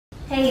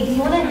Hey, do you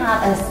want to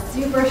have a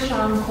super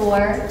strong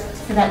core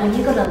so that when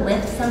you go to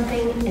lift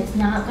something, it's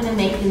not going to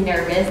make you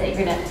nervous that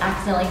you're going to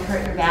accidentally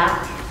hurt your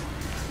back?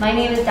 My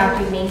name is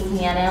Dr. Denise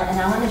Miano, and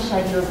I want to show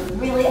you a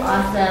really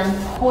awesome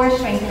core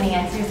strengthening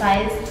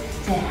exercise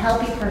to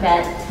help you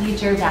prevent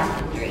future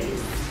back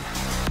injuries.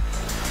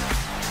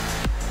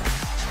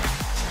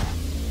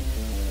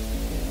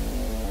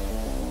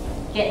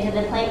 Get into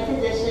the plank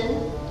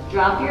position,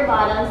 drop your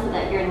bottom so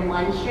that you're in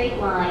one straight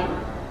line.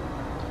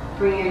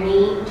 Bring your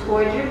knee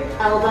towards your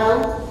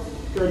elbow,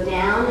 go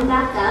down and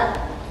back up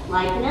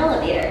like an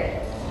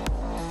elevator.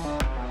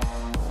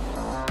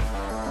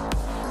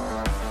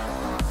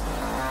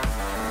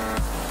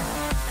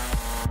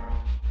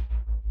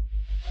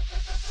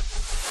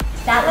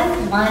 That was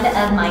one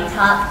of my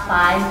top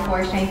 5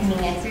 core strengthening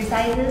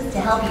exercises to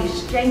help you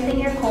strengthen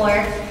your core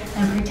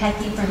and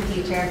protect you from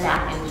future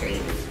back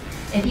injuries.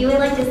 If you would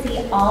like to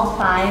see all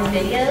 5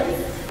 videos,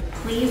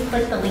 please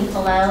click the link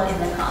below in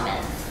the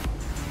comments.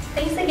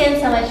 Thanks again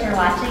so much for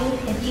watching.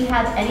 If you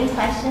have any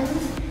questions,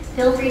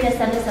 feel free to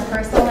send us a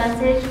personal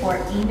message or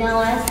email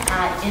us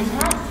at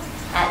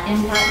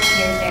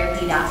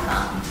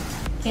impact@impactcaretherapy.com.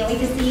 Can't wait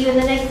to see you in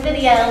the next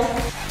video.